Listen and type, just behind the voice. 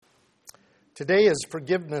Today is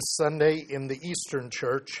Forgiveness Sunday in the Eastern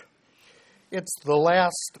Church. It's the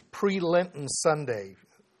last pre-Lenten Sunday.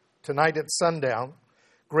 Tonight at sundown,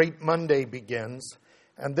 Great Monday begins,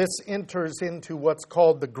 and this enters into what's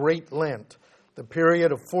called the Great Lent, the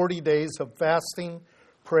period of 40 days of fasting,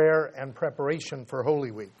 prayer, and preparation for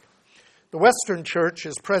Holy Week. The Western Church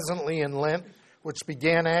is presently in Lent, which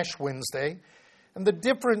began Ash Wednesday, and the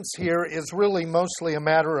difference here is really mostly a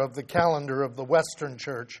matter of the calendar of the Western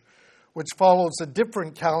Church, which follows a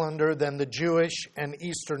different calendar than the Jewish and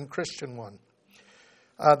Eastern Christian one.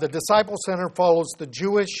 The Disciple Center follows the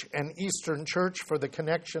Jewish and Eastern Church for the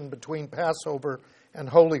connection between Passover and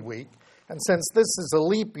Holy Week. And since this is a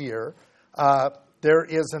leap year, there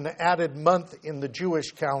is an added month in the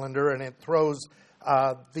Jewish calendar, and it throws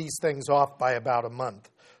these things off by about a month.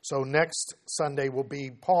 So next Sunday will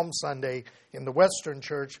be Palm Sunday in the Western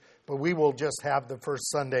Church, but we will just have the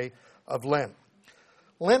first Sunday of Lent.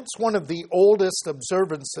 Lent's one of the oldest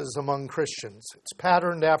observances among Christians. It's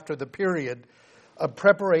patterned after the period of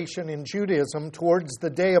preparation in Judaism towards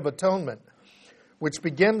the Day of Atonement, which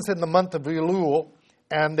begins in the month of Elul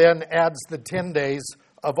and then adds the 10 days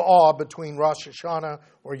of awe between Rosh Hashanah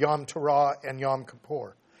or Yom Teruah and Yom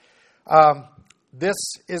Kippur. This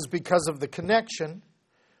is because of the connection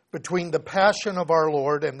between the Passion of our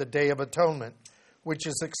Lord and the Day of Atonement, which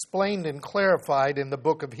is explained and clarified in the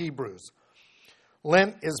book of Hebrews.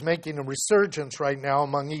 Lent is making a resurgence right now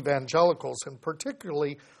among evangelicals, and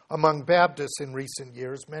particularly among Baptists in recent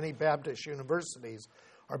years. Many Baptist universities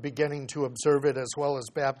are beginning to observe it, as well as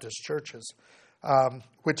Baptist churches,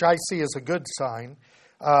 which I see as a good sign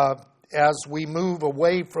as we move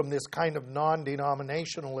away from this kind of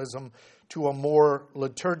non-denominationalism to a more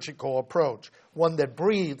liturgical approach, one that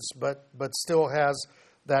breathes but still has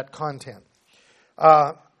that content.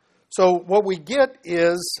 So what we get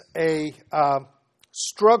is a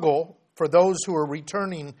struggle for those who are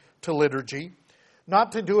returning to liturgy, not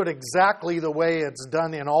to do it exactly the way it's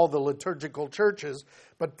done in all the liturgical churches,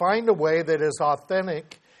 but find a way that is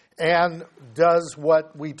authentic and does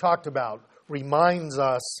what we talked about, reminds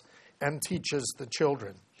us and teaches the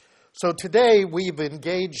children. So today we've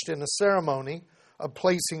engaged in a ceremony of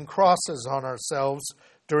placing crosses on ourselves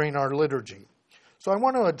during our liturgy. So I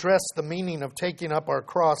want to address the meaning of taking up our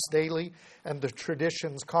cross daily and the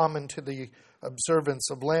traditions common to the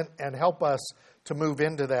observance of Lent and help us to move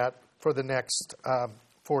into that for the next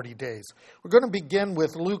 40 days. We're going to begin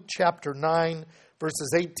with Luke chapter 9,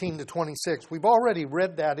 verses 18 to 26. We've already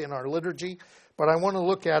read that in our liturgy, but I want to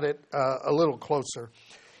look at it a little closer.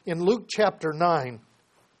 In Luke chapter 9,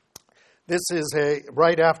 this is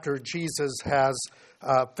right after Jesus has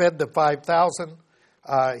fed the 5,000.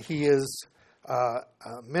 He is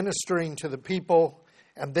ministering to the people.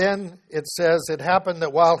 And then it says, it happened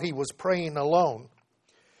that while he was praying alone,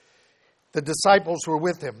 the disciples were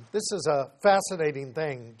with him. This is a fascinating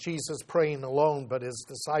thing, Jesus praying alone, but his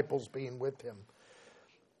disciples being with him.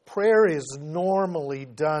 Prayer is normally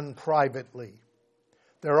done privately.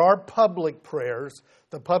 There are public prayers.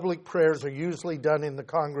 The public prayers are usually done in the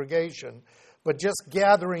congregation, but just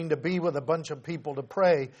gathering to be with a bunch of people to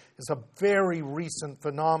pray is a very recent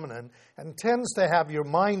phenomenon and tends to have you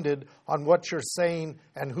minded on what you're saying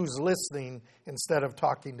and who's listening instead of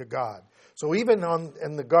talking to God. So even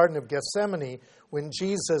in the Garden of Gethsemane, when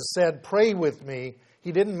Jesus said, "Pray with me,"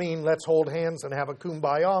 he didn't mean let's hold hands and have a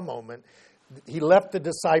kumbaya moment. He left the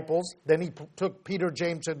disciples, then he took Peter,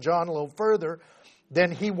 James, and John a little further.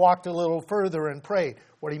 Then he walked a little further and prayed.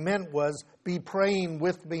 What he meant was, be praying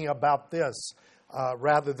with me about this,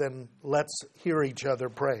 rather than let's hear each other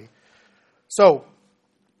pray. So,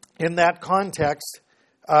 in that context,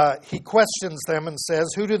 he questions them and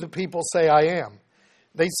says, "Who do the people say I am?"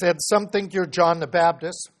 They said, "Some think you're John the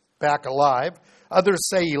Baptist, back alive. Others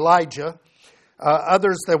say Elijah.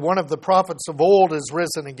 Others that one of the prophets of old is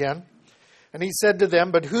risen again." And he said to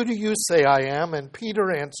them, "But who do you say I am?" And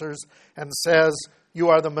Peter answers and says, "You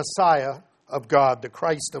are the Messiah of God, the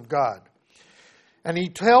Christ of God." And he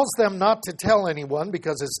tells them not to tell anyone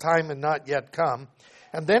because his time had not yet come.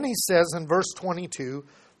 And then he says in verse 22,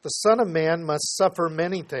 "The Son of Man must suffer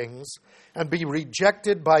many things and be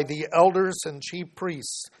rejected by the elders and chief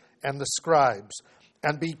priests and the scribes,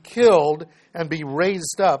 and be killed and be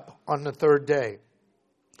raised up on the third day."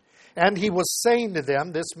 And he was saying to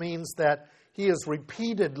them, this means that he is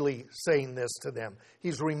repeatedly saying this to them.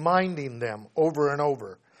 He's reminding them over and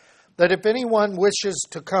over that if anyone wishes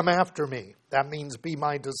to come after me, that means be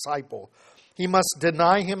my disciple, he must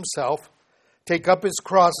deny himself, take up his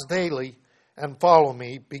cross daily, and follow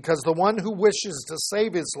me, because the one who wishes to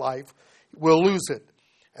save his life will lose it,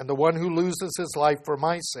 and the one who loses his life for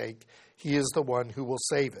my sake, he is the one who will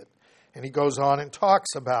save it. And he goes on and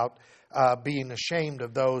talks about being ashamed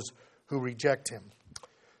of those who reject him.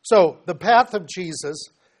 So the path of Jesus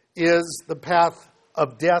is the path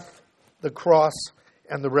of death, the cross,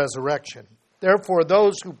 and the resurrection. Therefore,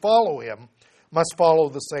 those who follow him must follow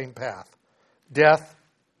the same path: death,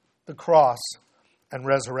 the cross, and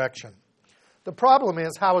resurrection. The problem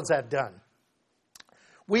is, how is that done?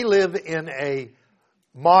 We live in a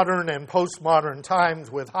modern and postmodern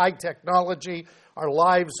times with high technology. Our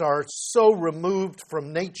lives are so removed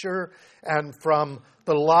from nature and from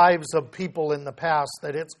the lives of people in the past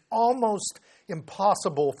that it's almost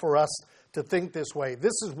impossible for us to think this way.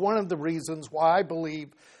 This is one of the reasons why I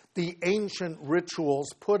believe the ancient rituals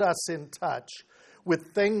put us in touch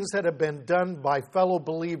with things that have been done by fellow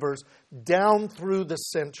believers down through the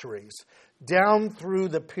centuries, down through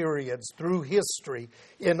the periods, through history,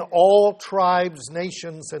 in all tribes,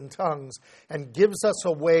 nations, and tongues, and gives us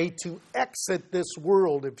a way to exit this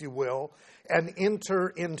world, if you will, and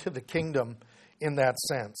enter into the kingdom in that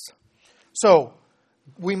sense. So,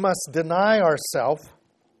 we must deny ourselves.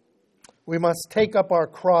 We must take up our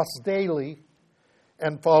cross daily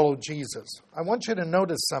and follow Jesus. I want you to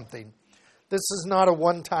notice something. This is not a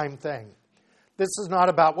one-time thing. This is not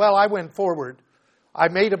about, well, I went forward, I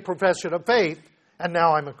made a profession of faith, and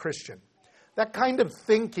now I'm a Christian. That kind of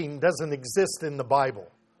thinking doesn't exist in the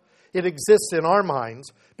Bible. It exists in our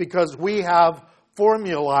minds because we have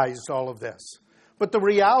formalized all of this. But the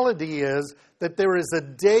reality is that there is a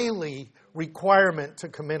daily requirement to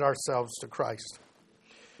commit ourselves to Christ.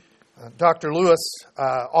 Dr. Lewis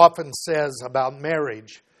often says about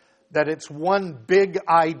marriage that it's one big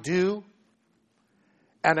I do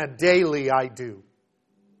and a daily I do.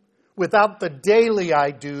 Without the daily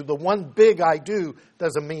I do, the one big I do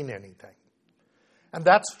doesn't mean anything. And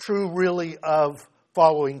that's true really of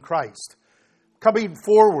following Christ. Coming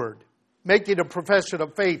forward, making a profession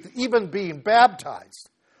of faith, even being baptized,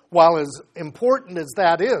 while as important as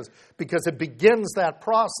that is, because it begins that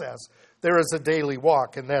process, there is a daily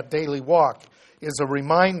walk. And that daily walk is a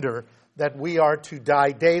reminder that we are to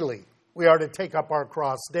die daily. We are to take up our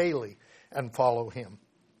cross daily and follow him.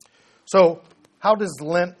 So, how does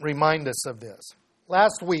Lent remind us of this?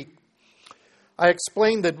 Last week, I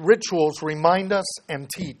explained that rituals remind us and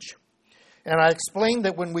teach. And I explained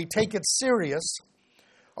that when we take it serious,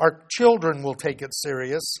 our children will take it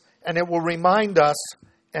serious, and it will remind us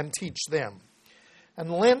and teach them.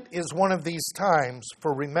 And Lent is one of these times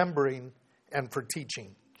for remembering and for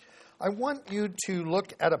teaching. I want you to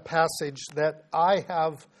look at a passage that I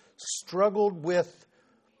have struggled with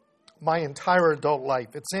my entire adult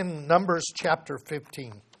life. It's in Numbers chapter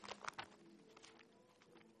 15.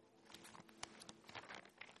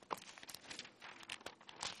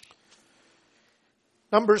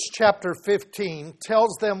 Numbers chapter 15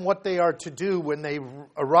 tells them what they are to do when they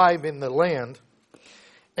arrive in the land.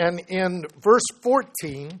 And in verse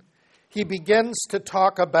 14, he begins to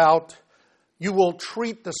talk about, you will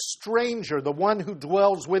treat the stranger, the one who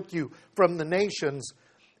dwells with you from the nations,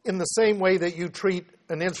 in the same way that you treat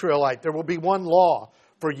an Israelite. There will be one law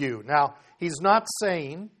for you. Now, he's not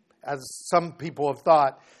saying, as some people have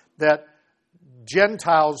thought, that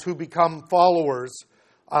Gentiles who become followers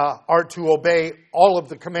are to obey all of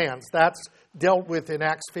the commands. That's dealt with in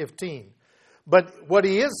Acts 15. But what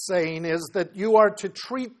he is saying is that you are to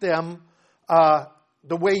treat them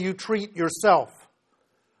the way you treat yourself.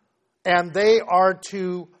 And they are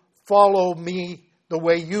to follow me the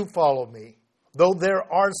way you follow me. Though there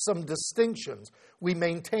are some distinctions, we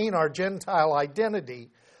maintain our Gentile identity,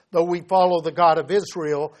 though we follow the God of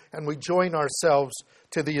Israel and we join ourselves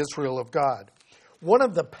to the Israel of God. One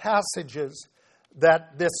of the passages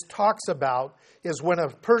that this talks about is when a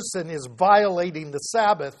person is violating the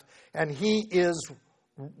Sabbath and he is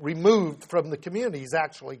removed from the community. He's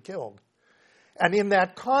actually killed. And in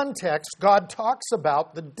that context, God talks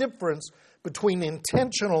about the difference between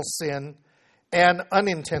intentional sin and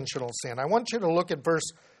unintentional sin. I want you to look at verse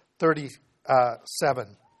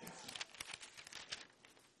 37.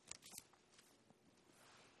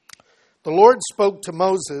 The Lord spoke to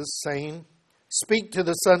Moses, saying, "Speak to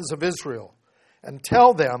the sons of Israel, and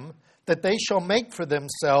tell them that they shall make for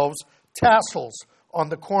themselves tassels on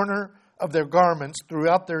the corner of their garments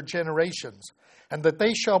throughout their generations, and that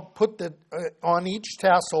they shall put on each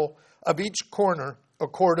tassel of each corner a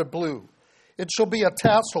cord of blue. It shall be a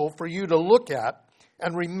tassel for you to look at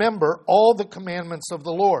and remember all the commandments of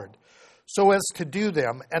the Lord, so as to do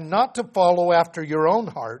them, and not to follow after your own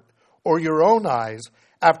heart or your own eyes,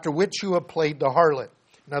 after which you have played the harlot."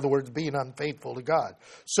 In other words, being unfaithful to God.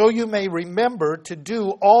 "So you may remember to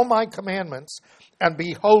do all my commandments and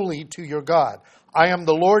be holy to your God. I am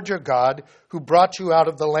the Lord your God, who brought you out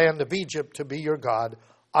of the land of Egypt to be your God.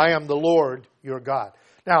 I am the Lord your God.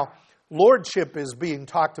 Now, lordship is being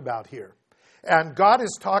talked about here. And God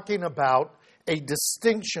is talking about a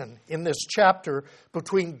distinction in this chapter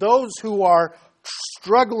between those who are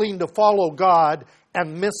struggling to follow God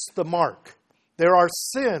and miss the mark. There are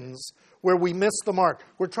sins where we miss the mark.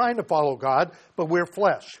 We're trying to follow God, but we're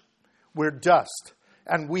flesh. We're dust.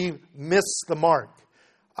 And we miss the mark.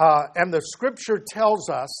 And the Scripture tells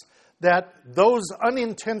us that those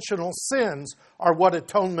unintentional sins are what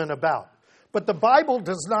atonement about. But the Bible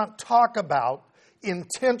does not talk about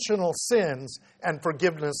intentional sins and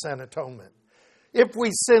forgiveness and atonement. If we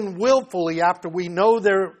sin willfully after we know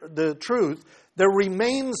the truth, there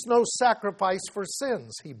remains no sacrifice for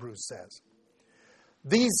sins, Hebrews says.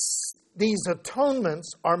 These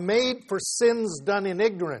atonements are made for sins done in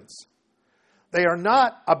ignorance. They are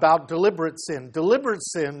not about deliberate sin. Deliberate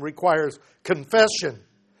sin requires confession.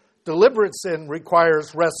 Deliberate sin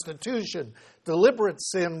requires restitution. Deliberate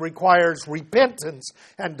sin requires repentance.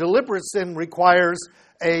 And deliberate sin requires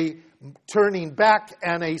a turning back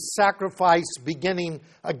and a sacrifice beginning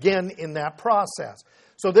again in that process.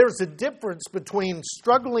 So there's a difference between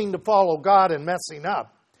struggling to follow God and messing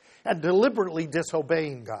up and deliberately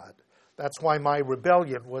disobeying God. That's why my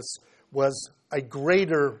rebellion was a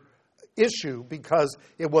greater issue, because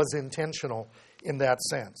it was intentional in that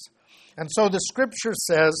sense. And so the Scripture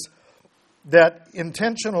says that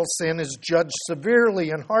intentional sin is judged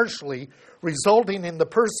severely and harshly, resulting in the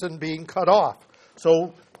person being cut off.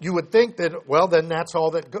 So you would think that, well, then that's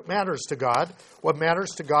all that matters to God. What matters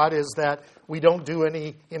to God is that we don't do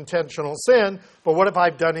any intentional sin, but what if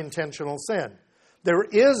I've done intentional sin? There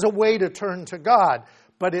is a way to turn to God,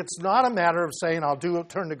 but it's not a matter of saying,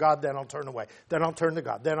 turn to God, then I'll turn away. Then I'll turn to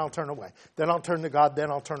God, then I'll turn away. Then I'll turn to God,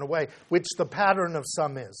 then I'll turn away, which the pattern of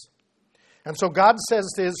some is. And so God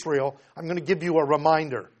says to Israel, I'm going to give you a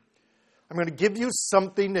reminder. I'm going to give you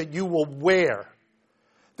something that you will wear,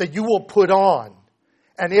 that you will put on.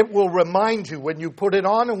 And it will remind you when you put it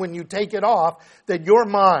on and when you take it off that you're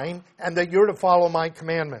mine and that you're to follow my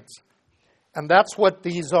commandments. And that's what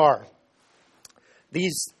these are.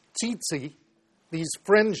 These tzitzit, these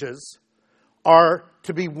fringes, are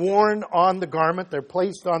to be worn on the garment. They're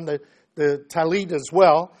placed on the talit as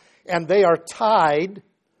well. And they are tied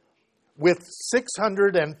with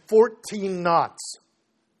 614 knots.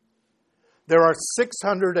 There are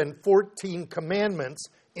 614 commandments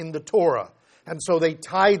in the Torah. And so they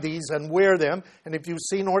tie these and wear them. And if you've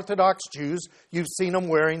seen Orthodox Jews, you've seen them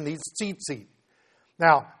wearing these tzitzit.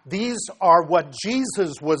 Now, these are what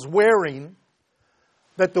Jesus was wearing,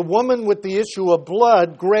 that the woman with the issue of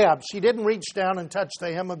blood grabbed. She didn't reach down and touch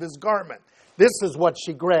the hem of his garment. This is what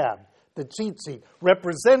she grabbed, the tzitzit,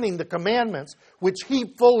 representing the commandments, which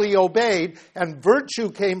he fully obeyed, and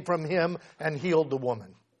virtue came from him and healed the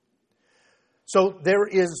woman. So there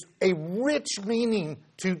is a rich meaning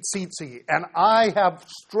to tzitzit, and I have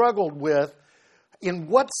struggled with, in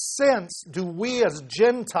what sense do we as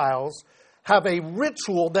Gentiles have a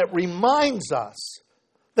ritual that reminds us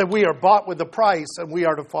that we are bought with a price and we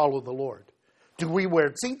are to follow the Lord? Do we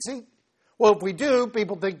wear tzitzit? Well, if we do,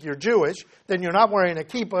 people think you're Jewish, then you're not wearing a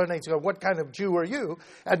kippah, and they say, what kind of Jew are you?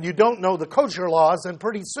 And you don't know the kosher laws, and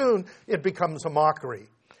pretty soon it becomes a mockery.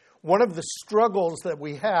 One of the struggles that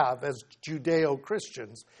we have as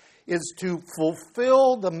Judeo-Christians is to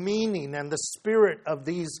fulfill the meaning and the spirit of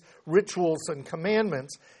these rituals and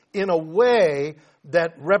commandments in a way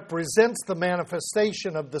that represents the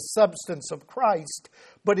manifestation of the substance of Christ,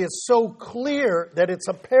 but is so clear that it's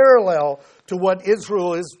a parallel to what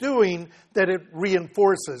Israel is doing that it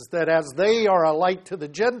reinforces that as they are a light to the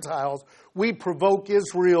Gentiles, we provoke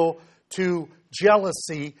Israel to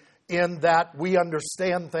jealousy in that we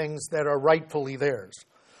understand things that are rightfully theirs.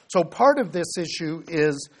 So part of this issue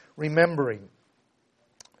is remembering.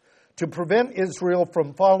 To prevent Israel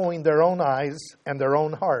from following their own eyes and their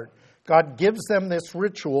own heart, God gives them this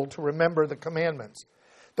ritual to remember the commandments.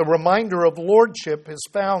 The reminder of lordship is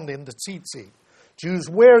found in the tzitzit. Jews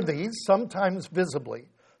wear these, sometimes visibly,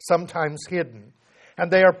 sometimes hidden, and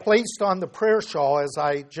they are placed on the prayer shawl, as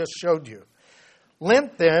I just showed you.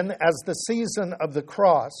 Lent, then, as the season of the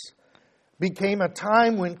cross, became a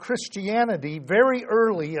time when Christianity very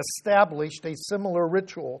early established a similar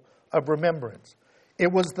ritual of remembrance.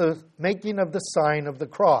 It was the making of the sign of the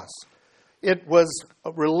cross. It was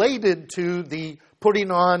related to the putting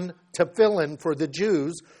on tefillin for the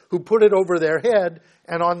Jews, who put it over their head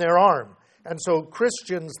and on their arm. And so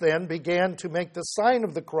Christians then began to make the sign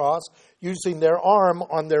of the cross using their arm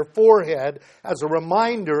on their forehead as a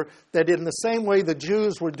reminder that in the same way the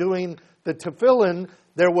Jews were doing the tefillin,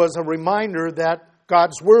 there was a reminder that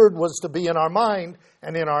God's Word was to be in our mind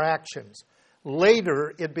and in our actions.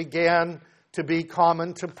 Later, it began to be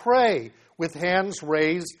common to pray with hands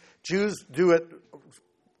raised. Jews do it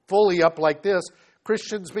fully up like this.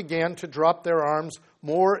 Christians began to drop their arms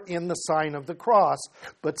more in the sign of the cross,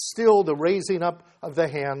 but still the raising up of the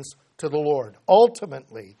hands to the Lord.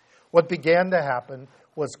 Ultimately, what began to happen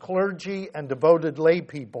was clergy and devoted lay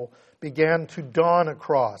people began to don a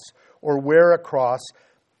cross or wear a cross,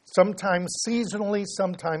 sometimes seasonally,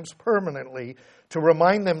 sometimes permanently, to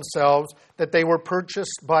remind themselves that they were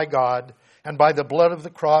purchased by God and by the blood of the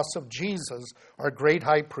cross of Jesus, our great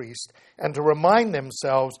high priest, and to remind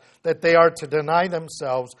themselves that they are to deny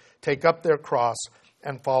themselves, take up their cross,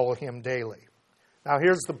 and follow him daily. Now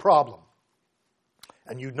here's the problem,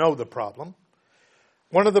 and you know the problem.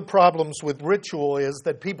 One of the problems with ritual is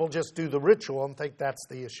that people just do the ritual and think that's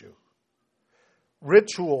the issue.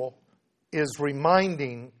 Ritual is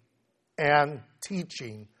reminding and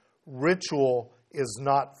teaching. Ritual is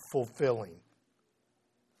not fulfilling.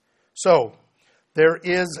 So, there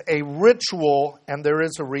is a ritual and there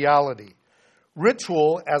is a reality.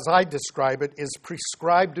 Ritual, as I describe it, is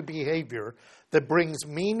prescribed behavior that brings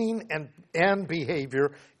meaning and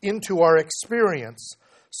behavior into our experience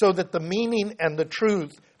so that the meaning and the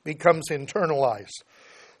truth becomes internalized.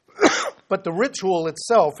 But the ritual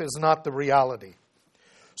itself is not the reality.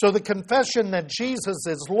 So the confession that Jesus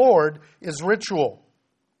is Lord is ritual.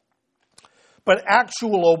 But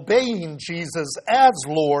actual obeying Jesus as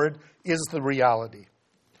Lord is the reality.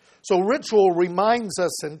 So ritual reminds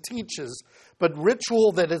us and teaches, but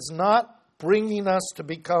ritual that is not bringing us to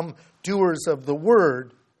become doers of the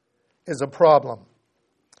word is a problem.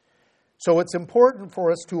 So it's important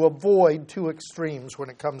for us to avoid two extremes when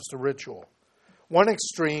it comes to ritual. One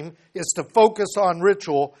extreme is to focus on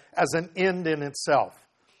ritual as an end in itself.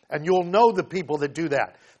 And you'll know the people that do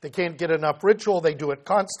that. They can't get enough ritual, they do it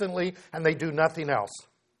constantly, and they do nothing else.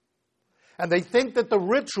 And they think that the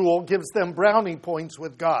ritual gives them brownie points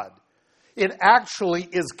with God. It actually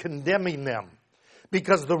is condemning them,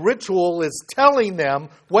 because the ritual is telling them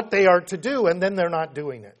what they are to do, and then they're not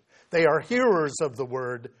doing it. They are hearers of the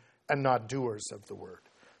word and not doers of the word.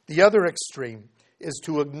 The other extreme is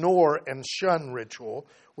to ignore and shun ritual,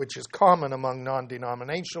 which is common among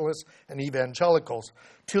non-denominationalists and evangelicals,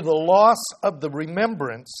 to the loss of the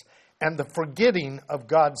remembrance and the forgetting of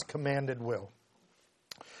God's commanded will.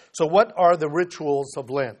 So what are the rituals of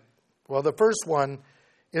Lent? Well, the first one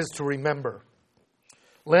is to remember.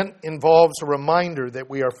 Lent involves a reminder that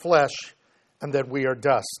we are flesh and that we are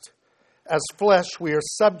dust. As flesh, we are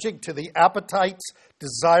subject to the appetites,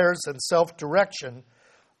 desires, and self-direction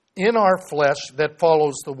in our flesh that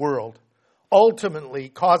follows the world, ultimately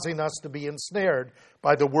causing us to be ensnared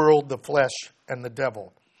by the world, the flesh, and the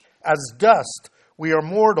devil. As dust, we are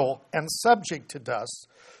mortal and subject to dust.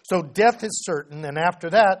 So death is certain, and after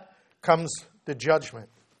that comes the judgment.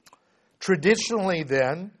 Traditionally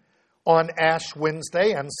then, on Ash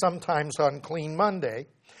Wednesday and sometimes on Clean Monday,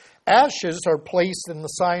 ashes are placed in the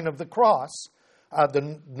sign of the cross.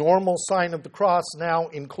 The normal sign of the cross now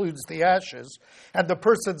includes the ashes. And the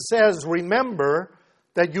person says, remember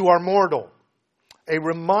that you are mortal. A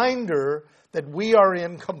reminder that we are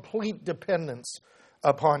in complete dependence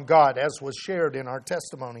upon God, as was shared in our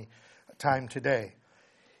testimony time today.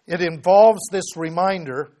 It involves this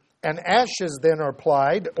reminder, and ashes then are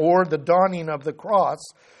applied, or the donning of the cross,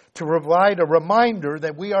 to provide a reminder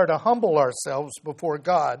that we are to humble ourselves before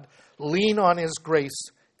God, lean on his grace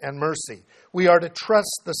and mercy. We are to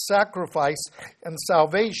trust the sacrifice and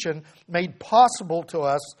salvation made possible to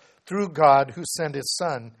us through God, who sent his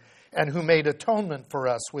Son and who made atonement for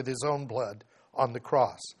us with his own blood on the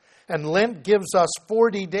cross. And Lent gives us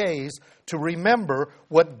 40 days to remember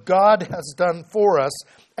what God has done for us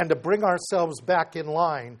and to bring ourselves back in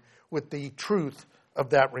line with the truth of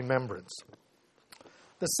that remembrance.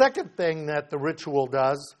 The second thing that the ritual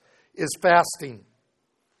does is fasting.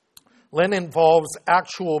 Lent involves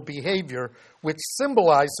actual behavior which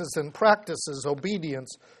symbolizes and practices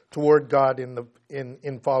obedience toward God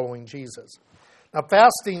in following Jesus. Now,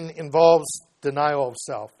 fasting involves denial of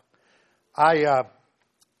self.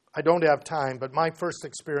 I don't have time, but my first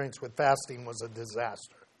experience with fasting was a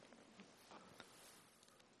disaster.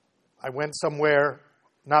 I went somewhere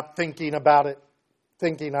not thinking about it,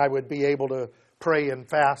 thinking I would be able to pray and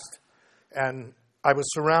fast, and I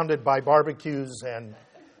was surrounded by barbecues and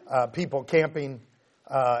people camping,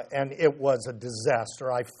 and it was a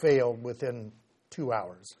disaster. I failed within 2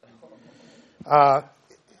 hours.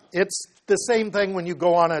 It's the same thing when you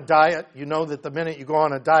go on a diet. You know that the minute you go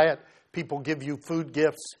on a diet, people give you food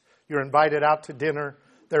gifts. You're invited out to dinner.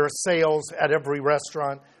 there are sales at every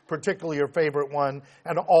restaurant, particularly your favorite one,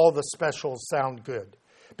 and all the specials sound good.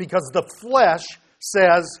 Because the flesh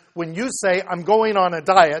says, when you say, I'm going on a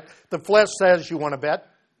diet, the flesh says, you want to bet?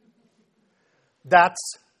 That's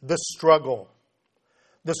the struggle.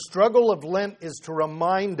 The struggle of Lent is to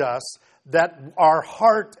remind us that our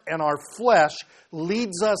heart and our flesh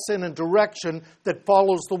leads us in a direction that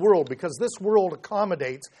follows the world, because this world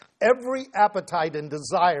accommodates every appetite and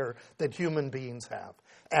desire that human beings have.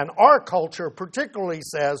 And our culture particularly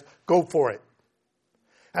says, go for it.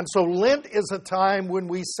 And so Lent is a time when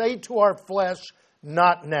we say to our flesh,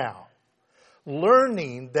 not now.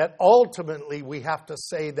 Learning that ultimately we have to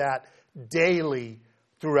say that daily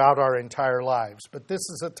throughout our entire lives. But this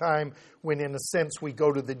is a time when, in a sense, we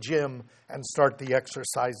go to the gym and start the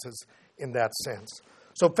exercises in that sense.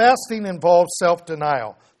 So fasting involves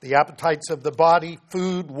self-denial, the appetites of the body,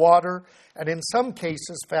 food, water, and in some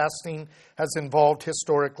cases, fasting has involved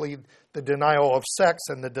historically the denial of sex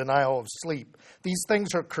and the denial of sleep. These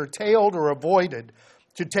things are curtailed or avoided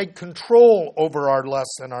to take control over our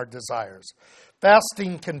lusts and our desires.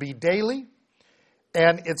 Fasting can be daily,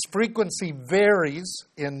 and its frequency varies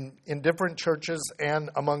in different churches and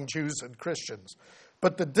among Jews and Christians.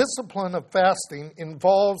 But the discipline of fasting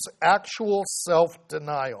involves actual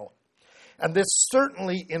self-denial. And this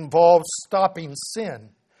certainly involves stopping sin,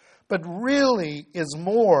 but really is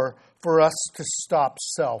more for us to stop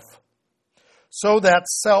self, so that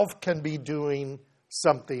self can be doing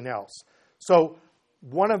something else. So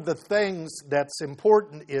one of the things that's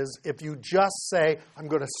important is if you just say, I'm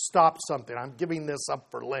going to stop something, I'm giving this up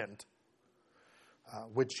for Lent,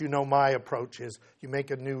 which you know my approach is you make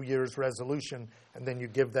a New Year's resolution and then you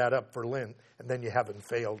give that up for Lent, and then you haven't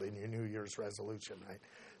failed in your New Year's resolution, right?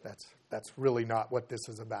 That's really not what this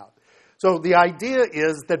is about. So the idea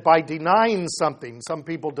is that by denying something, some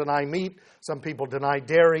people deny meat, some people deny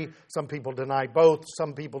dairy, some people deny both,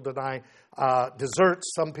 some people deny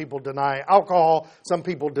desserts, some people deny alcohol, some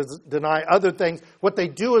people deny other things. What they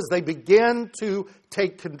do is they begin to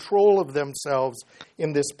take control of themselves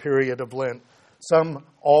in this period of Lent. Some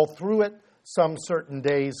all through it, some certain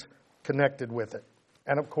days connected with it.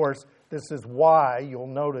 And of course, this is why you'll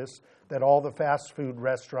notice that all the fast food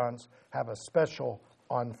restaurants have a special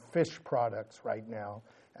on fish products right now.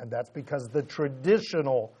 And that's because the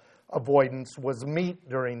traditional avoidance was meat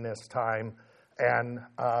during this time, and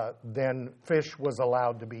then fish was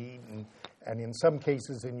allowed to be eaten. And in some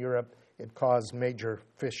cases in Europe, it caused major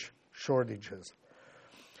fish shortages.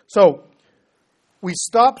 So we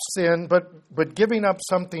stop sin, but giving up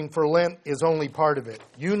something for Lent is only part of it.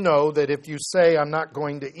 You know that if you say, I'm not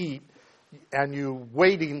going to eat, and you're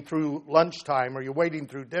waiting through lunchtime or you're waiting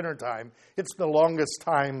through dinner time, it's the longest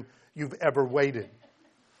time you've ever waited.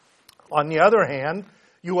 On the other hand,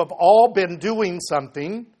 you have all been doing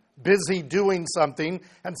something, busy doing something,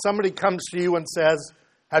 and somebody comes to you and says,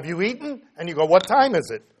 have you eaten? And you go, what time is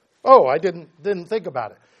it? Oh, I didn't think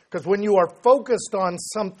about it. Because when you are focused on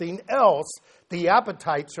something else, the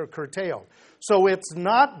appetites are curtailed. So it's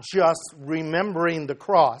not just remembering the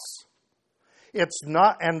cross. It's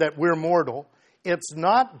not, and that we're mortal. It's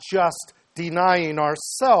not just denying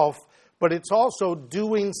ourselves, but it's also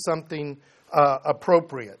doing something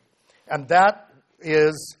appropriate. And that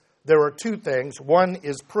is, there are two things. One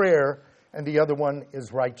is prayer, and the other one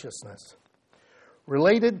is righteousness.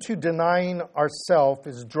 Related to denying ourselves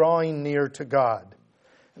is drawing near to God.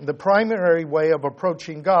 And the primary way of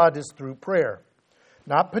approaching God is through prayer.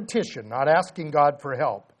 Not petition, not asking God for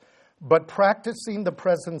help, but practicing the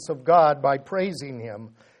presence of God by praising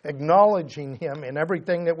Him, acknowledging Him in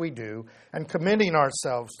everything that we do, and committing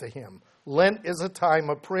ourselves to Him. Lent is a time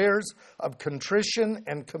of prayers, of contrition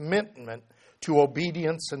and commitment to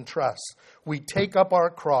obedience and trust. We take up our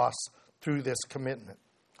cross through this commitment.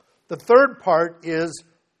 The third part is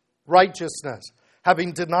righteousness,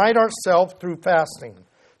 having denied ourselves through fasting,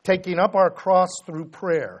 taking up our cross through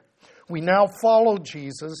prayer. We now follow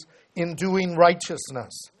Jesus in doing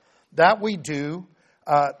righteousness. That we do,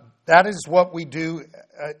 that is what we do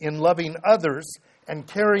in loving others and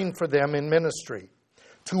caring for them in ministry.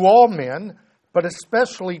 To all men, but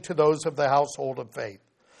especially to those of the household of faith.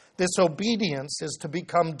 This obedience is to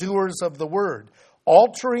become doers of the word,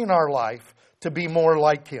 altering our life to be more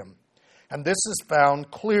like Him. And this is found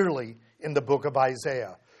clearly in the book of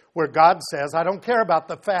Isaiah, where God says, I don't care about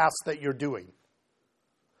the fast that you're doing.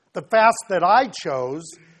 The fast that I chose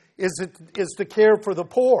is to care for the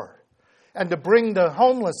poor and to bring the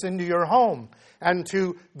homeless into your home and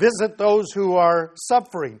to visit those who are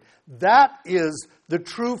suffering. That is the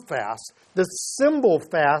true fast. The symbol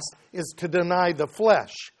fast is to deny the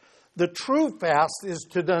flesh. The true fast is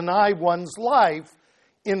to deny one's life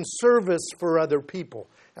in service for other people.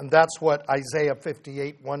 And that's what Isaiah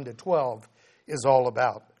 58, 1-12 is all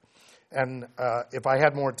about. And if I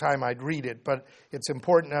had more time, I'd read it. But it's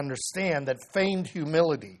important to understand that feigned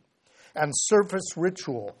humility and surface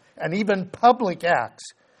ritual and even public acts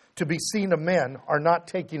to be seen of men are not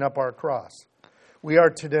taking up our cross. We are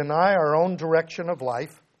to deny our own direction of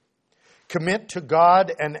life, commit to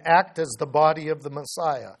God, and act as the body of the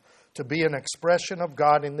Messiah, to be an expression of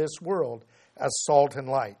God in this world as salt and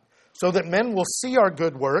light, so that men will see our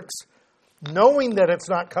good works, knowing that it's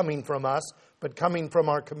not coming from us, but coming from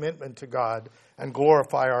our commitment to God, and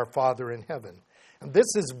glorify our Father in heaven. And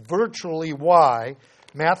this is virtually why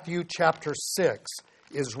Matthew chapter 6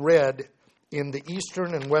 is read in the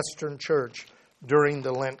Eastern and Western Church during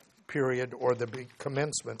the Lent period or the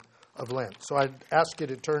commencement of Lent. So I'd ask you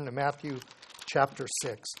to turn to Matthew chapter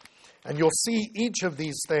 6. And you'll see each of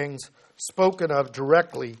these things spoken of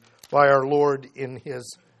directly by our Lord in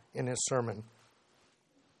his sermon.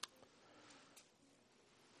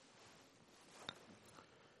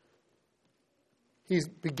 He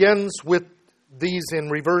begins with these in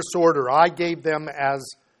reverse order. I gave them as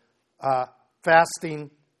fasting,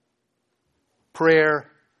 prayer,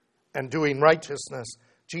 and doing righteousness.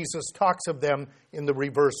 Jesus talks of them in the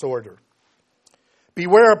reverse order.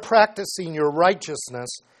 Beware of practicing your righteousness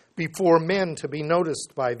before men to be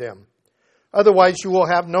noticed by them. Otherwise you will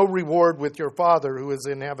have no reward with your Father who is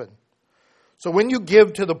in heaven. So when you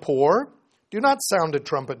give to the poor, do not sound a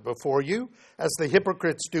trumpet before you, as the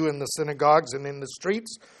hypocrites do in the synagogues and in the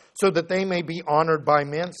streets, so that they may be honored by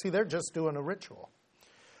men. See, they're just doing a ritual.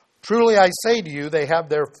 Truly I say to you, they have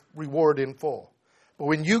their reward in full. But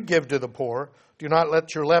when you give to the poor, do not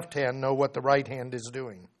let your left hand know what the right hand is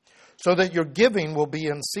doing, so that your giving will be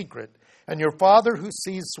in secret, and your Father who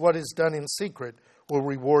sees what is done in secret will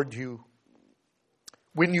reward you.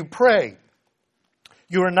 When you pray,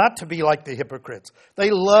 you are not to be like the hypocrites. They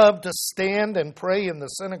love to stand and pray in the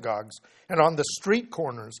synagogues and on the street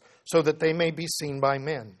corners, so that they may be seen by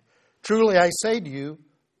men. Truly I say to you,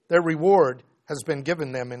 their reward has been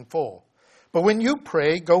given them in full. But when you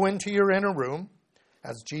pray, go into your inner room,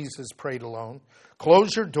 as Jesus prayed alone.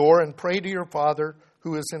 Close your door and pray to your Father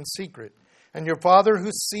who is in secret. And your Father who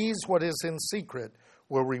sees what is in secret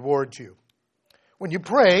will reward you. When you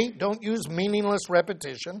pray, don't use meaningless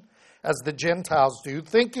repetition, as the Gentiles do,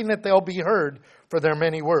 thinking that they'll be heard for their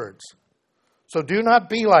many words. So do not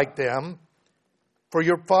be like them, for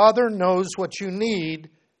your Father knows what you need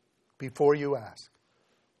before you ask.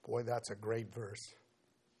 Boy, that's a great verse.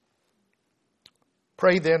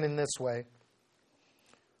 Pray then in this way.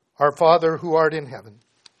 Our Father who art in heaven,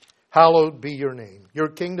 hallowed be your name. Your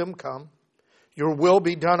kingdom come. Your will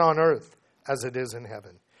be done on earth as it is in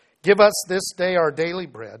heaven. Give us this day our daily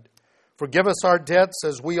bread. Forgive us our debts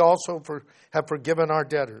as we also have forgiven our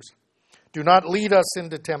debtors. Do not lead us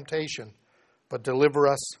into temptation, but deliver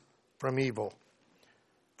us from evil.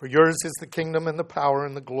 For yours is the kingdom and the power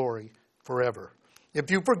and the glory forever.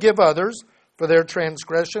 If you forgive others for their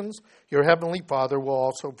transgressions, your heavenly Father will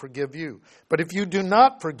also forgive you. But if you do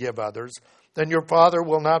not forgive others, then your Father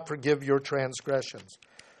will not forgive your transgressions.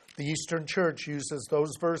 The Eastern Church uses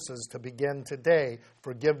those verses to begin today,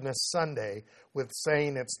 Forgiveness Sunday, with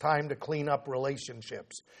saying it's time to clean up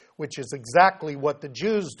relationships, which is exactly what the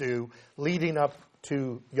Jews do leading up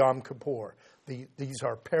to Yom Kippur. These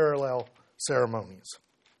are parallel ceremonies.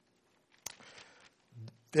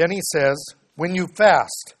 Then he says, when you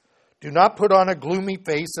fast, do not put on a gloomy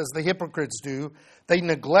face as the hypocrites do. They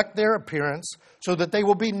neglect their appearance so that they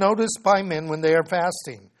will be noticed by men when they are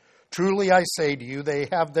fasting. Truly I say to you, they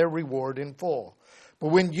have their reward in full.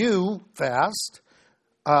 But when you fast,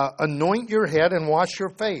 anoint your head and wash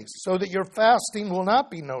your face, so that your fasting will not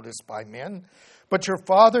be noticed by men, but your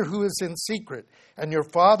Father who is in secret. And your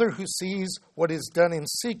Father who sees what is done in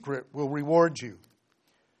secret will reward you.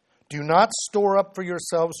 Do not store up for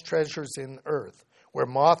yourselves treasures in earth, where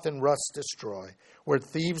moth and rust destroy, where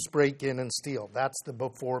thieves break in and steal. That's the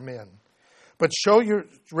before men. But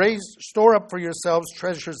store up for yourselves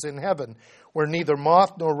treasures in heaven, where neither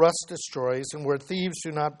moth nor rust destroys, and where thieves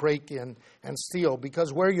do not break in and steal.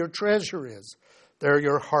 Because where your treasure is, there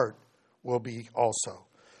your heart will be also.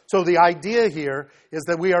 So the idea here is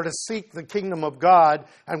that we are to seek the kingdom of God,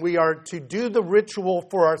 and we are to do the ritual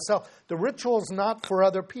for ourselves. The ritual is not for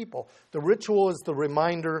other people. The ritual is the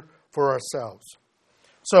reminder for ourselves.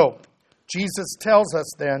 So Jesus tells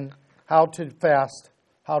us then how to fast,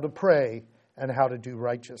 how to pray, and how to do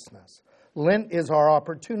righteousness. Lent is our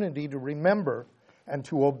opportunity to remember and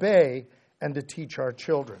to obey and to teach our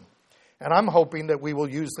children. And I'm hoping that we will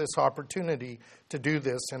use this opportunity to do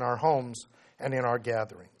this in our homes and in our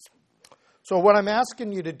gatherings. So what I'm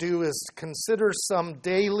asking you to do is consider some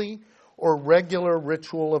daily or regular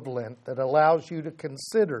ritual of Lent that allows you to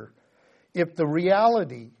consider if the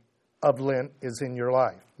reality of Lent is in your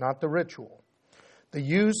life, not the ritual. The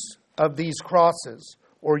use of these crosses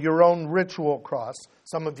or your own ritual cross,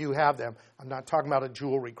 some of you have them. I'm not talking about a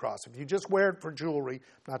jewelry cross. If you just wear it for jewelry,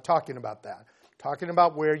 I'm not talking about that. I'm talking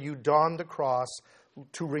about where you don the cross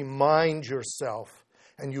to remind yourself,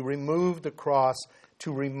 and you remove the cross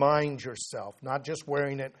to remind yourself, not just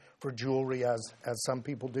wearing it for jewelry as some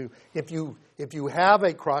people do. If you have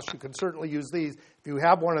a cross, you can certainly use these. If you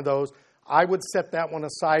have one of those, I would set that one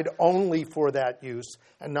aside only for that use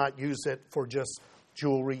and not use it for just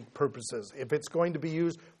jewelry purposes. If it's going to be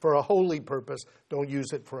used for a holy purpose, don't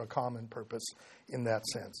use it for a common purpose in that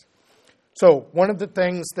sense. So one of the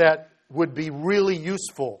things that would be really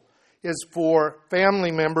useful is for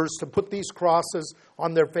family members to put these crosses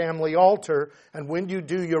on their family altar, and when you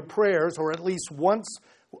do your prayers, or at least once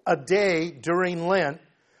a day during Lent,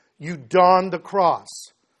 you don the cross.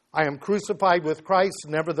 I am crucified with Christ,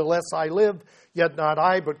 nevertheless I live, yet not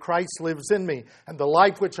I, but Christ lives in me. And the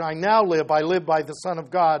life which I now live, I live by the Son of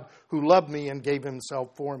God, who loved me and gave himself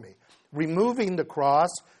for me. Removing the cross,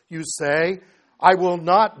 you say, I will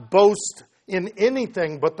not boast in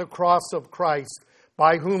anything but the cross of Christ,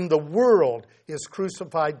 by whom the world is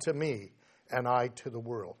crucified to me, and I to the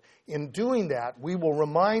world. In doing that, we will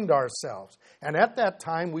remind ourselves, and at that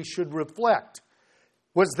time we should reflect,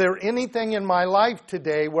 was there anything in my life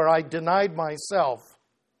today where I denied myself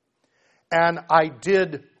and I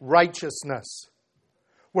did righteousness?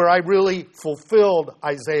 Where I really fulfilled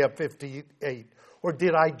Isaiah 58? Or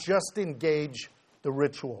did I just engage the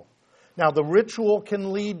ritual? Now, the ritual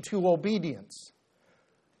can lead to obedience.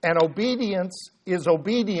 And obedience is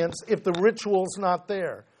obedience if the ritual's not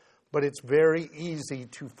there. But it's very easy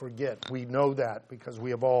to forget. We know that because we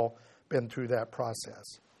have all been through that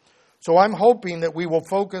process. So I'm hoping that we will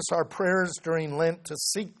focus our prayers during Lent to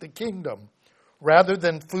seek the kingdom rather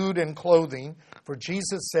than food and clothing. For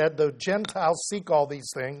Jesus said, the Gentiles seek all these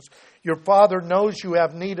things. Your Father knows you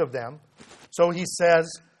have need of them. So he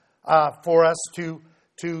says for us to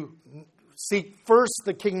seek first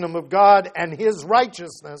the kingdom of God and his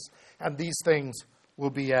righteousness, and these things will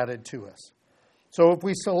be added to us. So if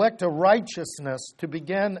we select a righteousness to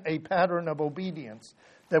begin a pattern of obedience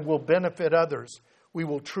that will benefit others, we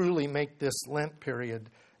will truly make this Lent period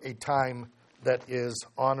a time that is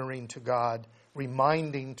honoring to God,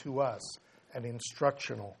 reminding to us, and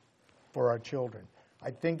instructional for our children.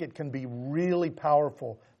 I think it can be really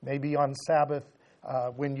powerful, maybe on Sabbath,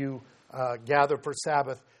 when you gather for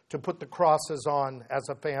Sabbath, to put the crosses on as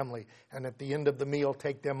a family, and at the end of the meal,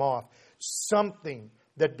 take them off. Something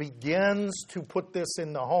that begins to put this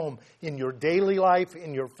in the home, in your daily life,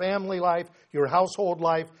 in your family life, your household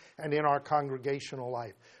life, and in our congregational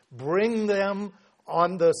life. Bring them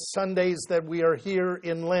on the Sundays that we are here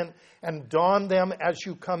in Lent, and don them as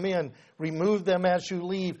you come in. Remove them as you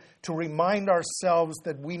leave, to remind ourselves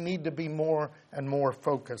that we need to be more and more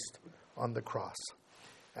focused on the cross.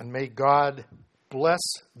 And may God bless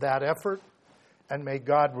that effort, and may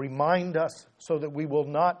God remind us so that we will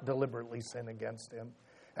not deliberately sin against him,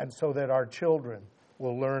 and so that our children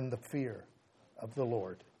will learn the fear of the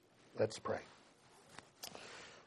Lord. Let's pray.